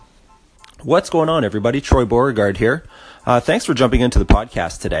What's going on, everybody? Troy Beauregard here. Thanks for jumping into the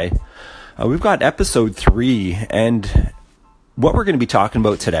podcast today. We've got episode 3, and what we're going to be talking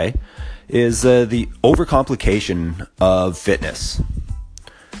about today is the overcomplication of fitness.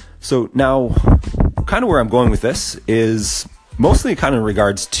 So now, kind of where I'm going with this is mostly kind of in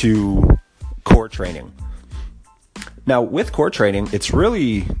regards to core training. Now, with core training, it's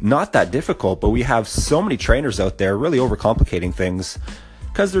really not that difficult, but we have so many trainers out there really overcomplicating things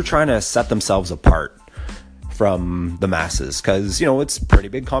because they're trying to set themselves apart from the masses because, it's pretty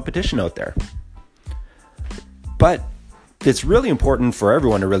big competition out there. But it's really important for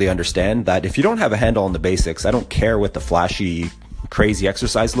everyone to really understand that if you don't have a handle on the basics, I don't care what the flashy, crazy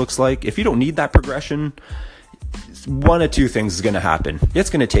exercise looks like. If you don't need that progression, one of two things is going to happen. It's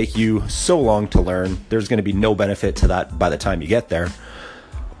going to take you so long to learn. There's going to be no benefit to that by the time you get there,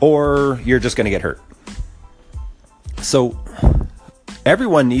 or you're just going to get hurt. So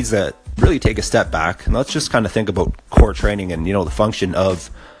everyone needs to really take a step back and let's just kind of think about core training and, the function of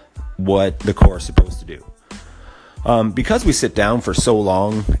what the core is supposed to do. Because we sit down for so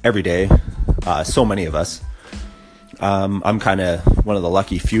long every day, so many of us, I'm kind of one of the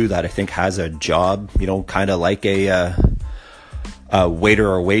lucky few that I think has a job, kind of like a waiter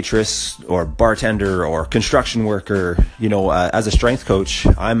or waitress or bartender or construction worker. As a strength coach,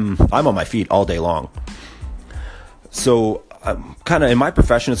 I'm on my feet all day long. So kind of in my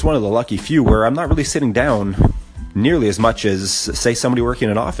profession, it's one of the lucky few where I'm not really sitting down nearly as much as, say, somebody working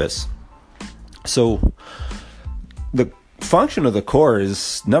in an office. So the function of the core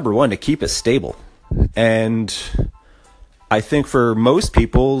is, number one, to keep it stable. And I think for most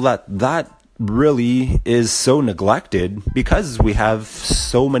people that really is so neglected because we have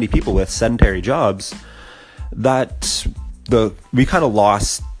so many people with sedentary jobs that we kind of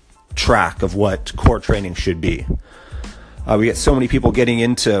lost track of what core training should be. We get so many people getting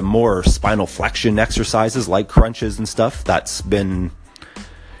into more spinal flexion exercises like crunches and stuff. That's been,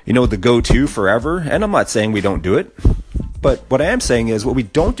 the go-to forever. And I'm not saying we don't do it. But what I am saying is what we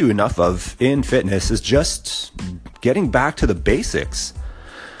don't do enough of in fitness is just getting back to the basics.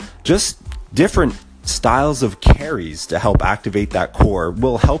 Just different styles of carries to help activate that core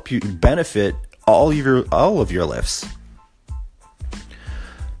will help you benefit all of your lifts.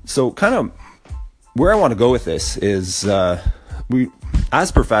 So kind of where I want to go with this is we,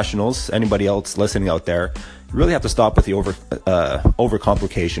 as professionals, anybody else listening out there, you really have to stop with the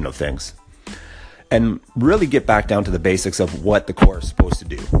overcomplication of things and really get back down to the basics of what the core is supposed to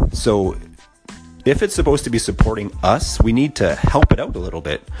do. So if it's supposed to be supporting us, we need to help it out a little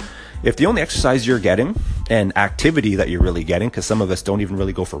bit. If the only exercise you're getting and activity that you're really getting, because some of us don't even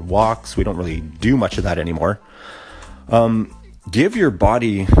really go for walks, we don't really do much of that anymore, give your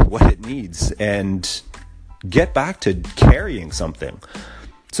body what it needs and get back to carrying something.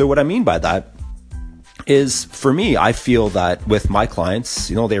 So what I mean by that is, for me, I feel that with my clients,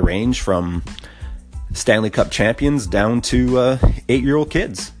 they range from Stanley Cup champions down to 8-year-old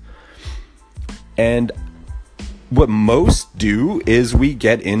kids. And what most do is we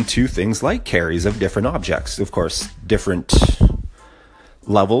get into things like carries of different objects. Of course, different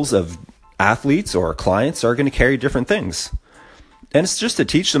levels of athletes or clients are going to carry different things. And it's just to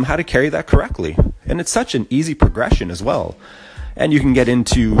teach them how to carry that correctly. And it's such an easy progression as well. And you can get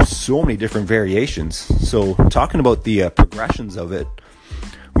into so many different variations. So talking about the progressions of it,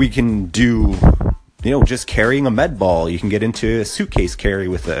 we can do, just carrying a med ball. You can get into a suitcase carry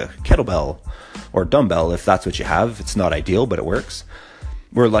with a kettlebell or dumbbell if that's what you have. It's not ideal, but it works.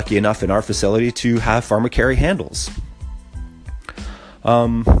 We're lucky enough in our facility to have pharma carry handles.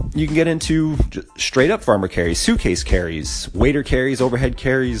 You can get into straight up pharma carries, suitcase carries, waiter carries, overhead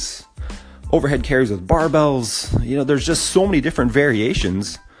carries with barbells. There's just so many different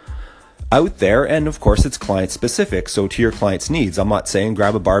variations out there. And of course, it's client specific. So to your client's needs, I'm not saying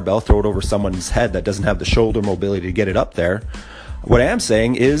grab a barbell, throw it over someone's head that doesn't have the shoulder mobility to get it up there. What I am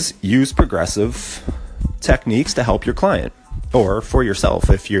saying is use progressive techniques to help your client or for yourself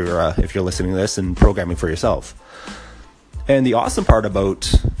if you're listening to this and programming for yourself. And the awesome part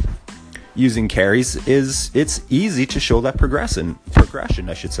about using carries is it's easy to show that progression,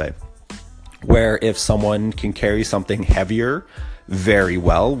 I should say. Where if someone can carry something heavier very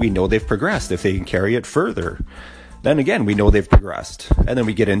well, we know they've progressed. If they can carry it further, then again, we know they've progressed. And then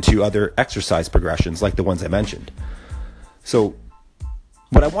we get into other exercise progressions like the ones I mentioned. So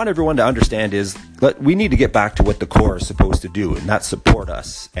what I want everyone to understand is that we need to get back to what the core is supposed to do, and that's support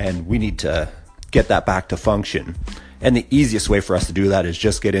us. And we need to get that back to function. And the easiest way for us to do that is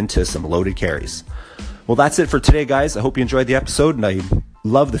just get into some loaded carries. Well, that's it for today, guys. I hope you enjoyed the episode, and I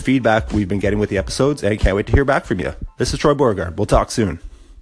love the feedback we've been getting with the episodes, and I can't wait to hear back from you. This is Troy Beauregard. We'll talk soon.